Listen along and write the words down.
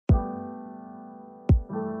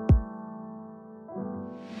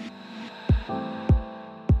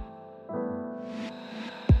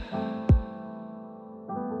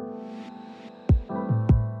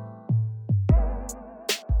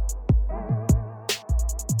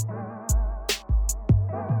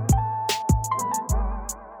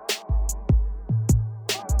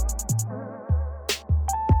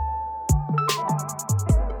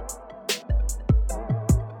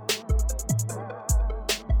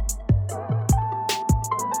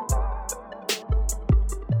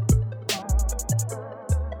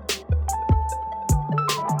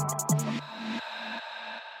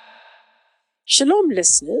Shalom,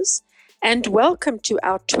 listeners, and welcome to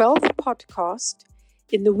our 12th podcast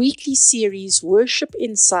in the weekly series Worship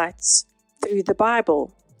Insights Through the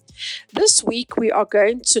Bible. This week we are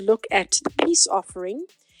going to look at the peace offering,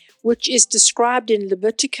 which is described in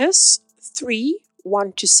Leviticus 3,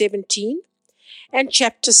 1-17, and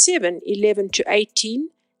chapter 7, 11-18,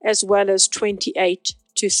 as well as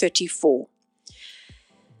 28-34.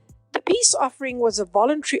 The peace offering was a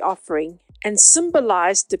voluntary offering and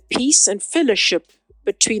symbolized the peace and fellowship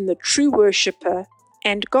between the true worshipper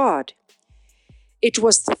and God. It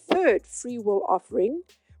was the third free will offering,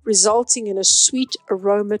 resulting in a sweet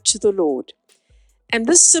aroma to the Lord. And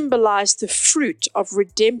this symbolized the fruit of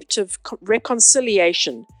redemptive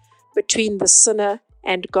reconciliation between the sinner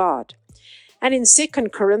and God. And in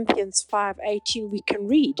 2 Corinthians 5:18 we can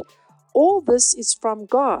read, "All this is from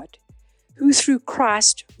God, who through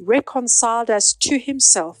Christ reconciled us to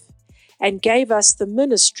himself and gave us the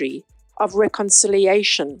ministry of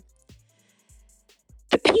reconciliation."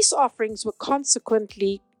 The peace offerings were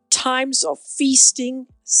consequently times of feasting,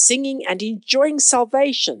 singing, and enjoying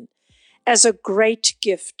salvation as a great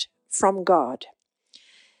gift from God.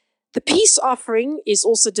 The peace offering is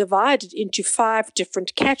also divided into 5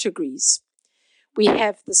 different categories. We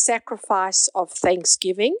have the sacrifice of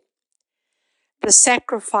thanksgiving, the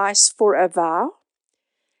sacrifice for a vow,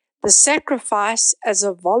 the sacrifice as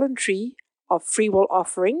a voluntary of free will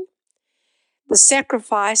offering, the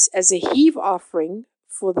sacrifice as a heave offering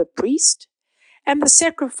for the priest, and the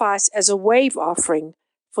sacrifice as a wave offering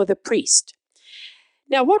for the priest.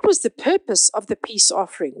 Now, what was the purpose of the peace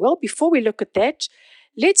offering? Well, before we look at that,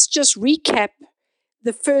 let's just recap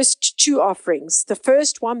the first 2 offerings. The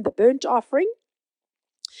first one, the burnt offering.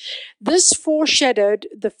 This foreshadowed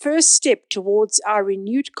the first step towards our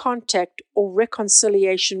renewed contact or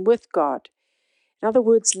reconciliation with God. In other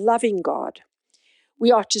words, loving God. We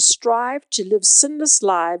are to strive to live sinless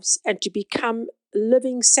lives and to become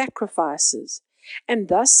living sacrifices, and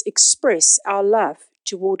thus express our love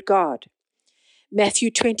toward God. Matthew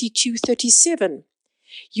 22:37,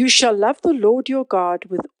 "You shall love the Lord your God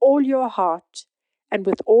with all your heart, and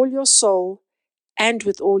with all your soul, and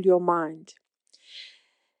with all your mind."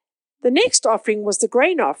 The next offering was the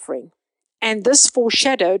grain offering, and this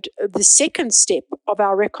foreshadowed the second step of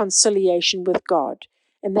our reconciliation with God,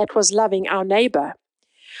 and that was loving our neighbor.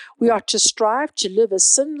 We are to strive to live a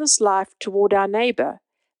sinless life toward our neighbor,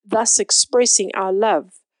 thus expressing our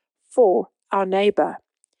love for our neighbor.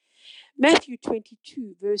 Matthew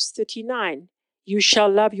 22, verse 39, "You shall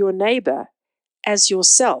love your neighbor as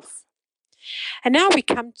yourself." And now we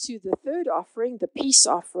come to the third offering, the peace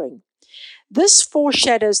offering. This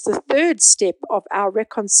foreshadows the third step of our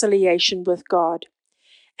reconciliation with God,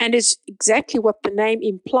 and is exactly what the name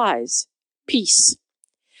implies, peace.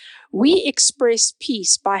 We express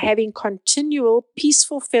peace by having continual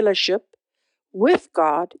peaceful fellowship with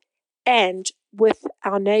God and with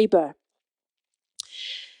our neighbor.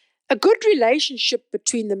 A good relationship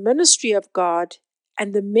between the ministry of God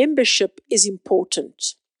and the membership is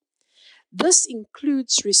important. This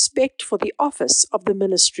includes respect for the office of the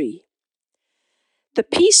ministry. The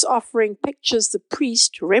peace offering pictures the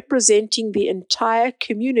priest representing the entire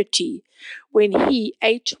community when he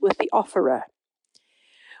ate with the offerer.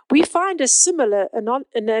 We find a similar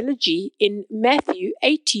analogy in Matthew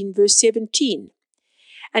 18, verse 17.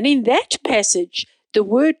 And in that passage, the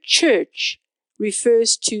word church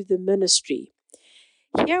refers to the ministry.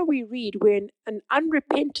 Here we read when an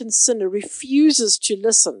unrepentant sinner refuses to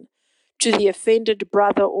listen to the offended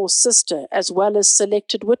brother or sister, as well as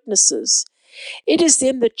selected witnesses. It is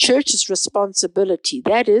then the church's responsibility,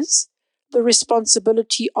 that is, the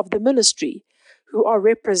responsibility of the ministry, who are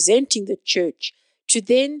representing the church, to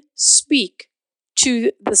then speak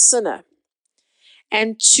to the sinner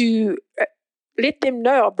and to let them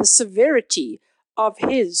know of the severity of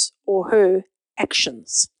his or her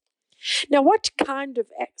actions. Now, what kind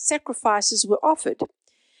of sacrifices were offered?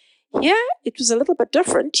 Here, it was a little bit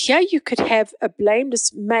different. Here you could have a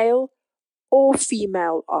blameless male or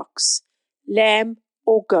female ox, lamb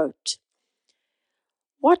or goat.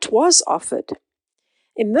 What was offered?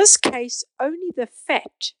 In this case, only the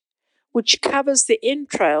fat, which covers the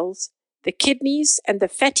entrails, the kidneys, and the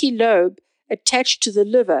fatty lobe attached to the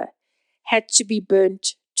liver, had to be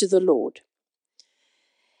burnt to the Lord.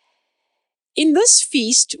 In this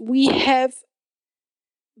feast, we have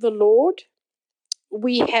the Lord,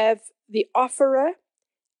 we have the offerer,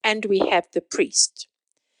 and we have the priest.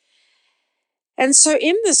 And so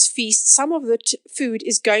in this feast, some of the food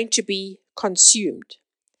is going to be consumed.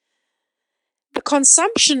 The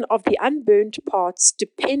consumption of the unburnt parts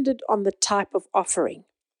depended on the type of offering.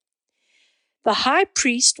 The high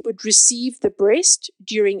priest would receive the breast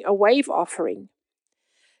during a wave offering.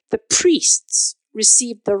 The priests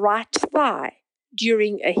received the right thigh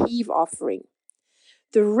during a heave offering.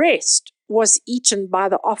 The rest was eaten by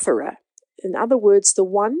the offerer, in other words, the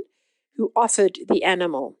one who offered the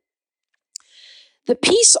animal. The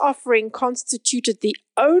peace offering constituted the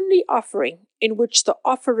only offering in which the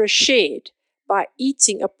offerer shared by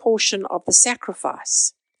eating a portion of the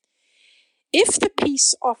sacrifice. If the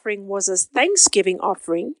peace offering was a thanksgiving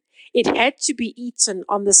offering, it had to be eaten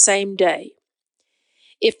on the same day.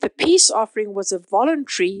 If the peace offering was a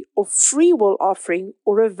voluntary or free will offering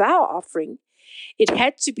or a vow offering, it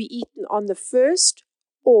had to be eaten on the first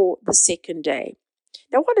or the second day.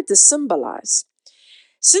 Now, what did this symbolize?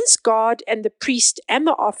 Since God and the priest and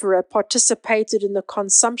the offerer participated in the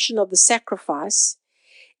consumption of the sacrifice,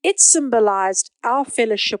 it symbolized our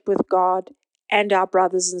fellowship with God and our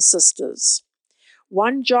brothers and sisters.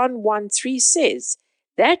 1 John 1:3 says,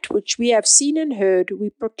 "That which we have seen and heard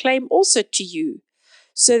we proclaim also to you,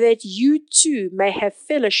 so that you too may have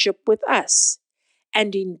fellowship with us.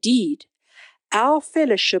 And indeed, our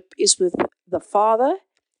fellowship is with the Father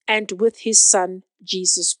and with his Son,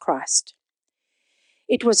 Jesus Christ."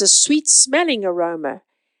 It was a sweet-smelling aroma,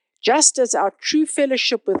 just as our true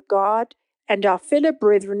fellowship with God and our fellow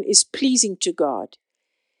brethren is pleasing to God.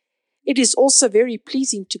 It is also very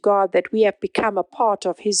pleasing to God that we have become a part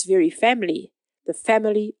of his very family, the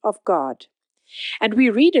family of God. And we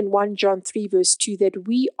read in 1 John 3 verse 2 that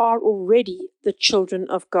we are already the children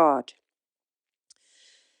of God.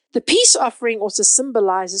 The peace offering also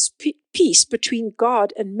symbolizes peace between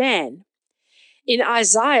God and man. In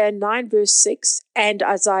Isaiah 9 verse 6 and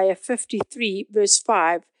Isaiah 53 verse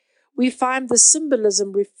 5, we find the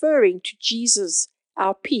symbolism referring to Jesus,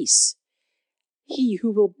 our peace, he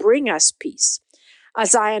who will bring us peace.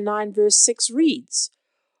 Isaiah 9 verse 6 reads,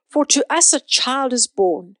 "For to us a child is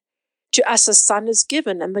born, to us a son is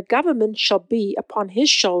given, and the government shall be upon his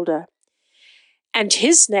shoulder. And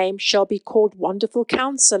his name shall be called Wonderful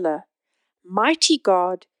Counselor, Mighty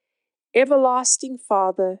God, Everlasting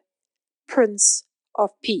Father, Prince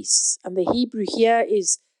of Peace." And the Hebrew here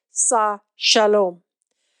is Sa Shalom.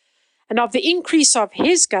 "And of the increase of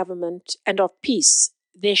his government and of peace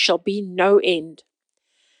there shall be no end."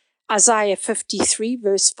 Isaiah 53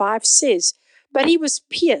 verse 5 says, "But he was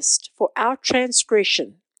pierced for our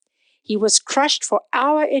transgression. He was crushed for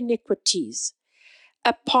our iniquities.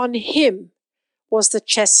 Upon him was the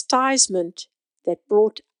chastisement that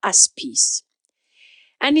brought us peace."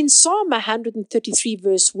 And in Psalm 133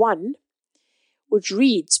 verse 1, which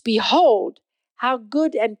reads, "Behold, how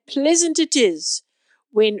good and pleasant it is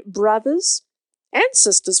when brothers, and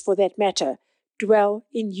sisters for that matter, dwell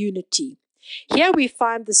in unity." Here we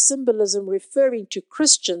find the symbolism referring to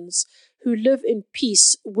Christians who live in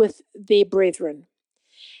peace with their brethren.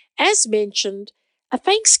 As mentioned, a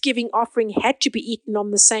thanksgiving offering had to be eaten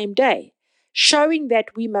on the same day, showing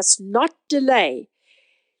that we must not delay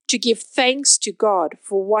to give thanks to God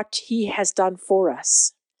for what he has done for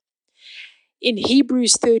us. In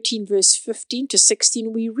Hebrews 13 verse 15 to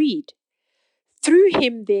 16 we read, "Through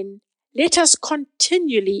him then let us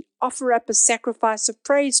continually offer up a sacrifice of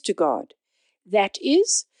praise to God, that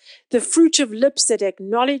is, the fruit of lips that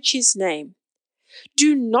acknowledge his name.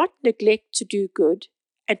 Do not neglect to do good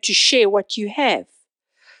and to share what you have,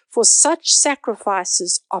 for such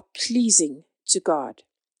sacrifices are pleasing to God."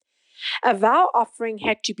 A vow offering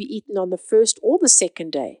had to be eaten on the first or the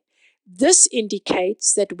second day. This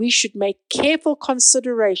indicates that we should make careful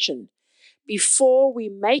consideration before we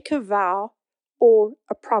make a vow or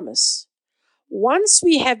a promise. Once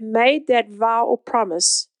we have made that vow or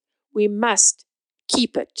promise, we must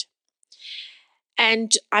keep it.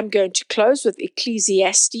 And I'm going to close with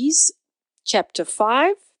Ecclesiastes chapter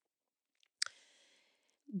 5.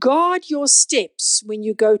 "Guard your steps when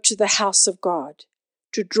you go to the house of God.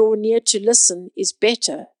 To draw near to listen is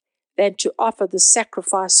better than to offer the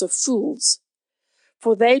sacrifice of fools,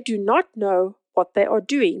 for they do not know what they are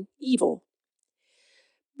doing evil.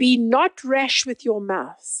 Be not rash with your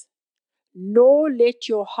mouth, nor let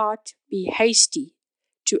your heart be hasty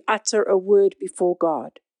to utter a word before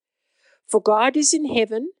God. For God is in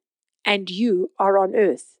heaven, and you are on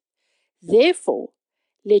earth. Therefore,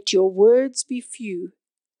 let your words be few.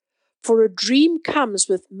 For a dream comes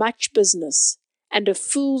with much business, and a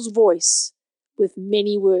fool's voice with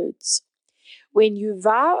many words. When you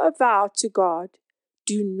vow a vow to God,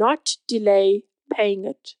 do not delay paying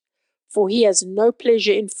it, for he has no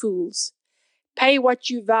pleasure in fools. Pay what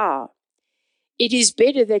you vow. It is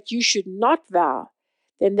better that you should not vow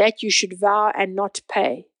than that you should vow and not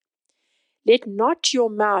pay. Let not your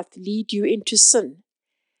mouth lead you into sin,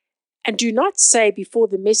 And do not say before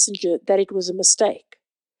the messenger that it was a mistake.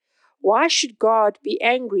 Why should God be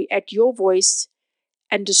angry at your voice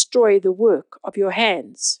and destroy the work of your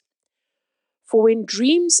hands? For when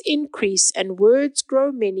dreams increase and words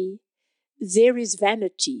grow many, there is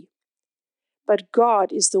vanity. But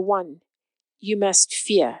God is the one you must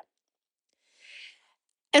fear.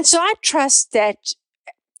 And so I trust that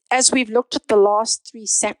as we've looked at the last 3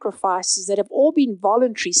 sacrifices that have all been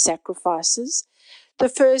voluntary sacrifices, the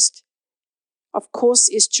first, of course,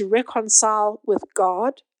 is to reconcile with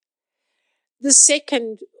God. The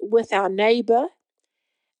second, with our neighbor.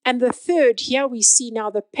 And the third, here we see now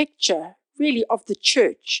the picture really of the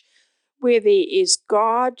church, where there is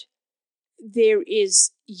God, there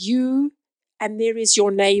is you, and there is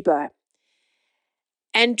your neighbor.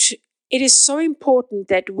 And it is so important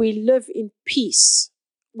that we live in peace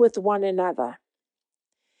with one another.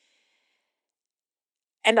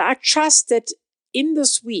 And I trust that in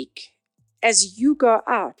this week, as you go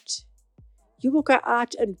out, you will go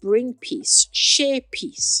out and bring peace, share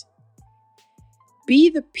peace. Be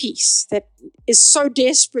the peace that is so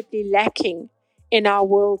desperately lacking in our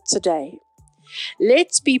world today.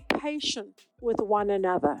 Let's be patient with one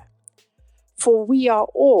another, for we are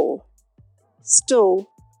all still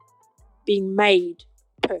being made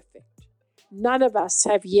perfect. None of us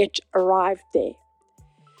have yet arrived there.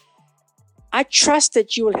 I trust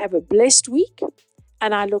that you will have a blessed week,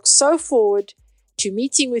 and I look so forward to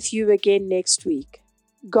meeting with you again next week.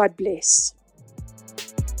 God bless.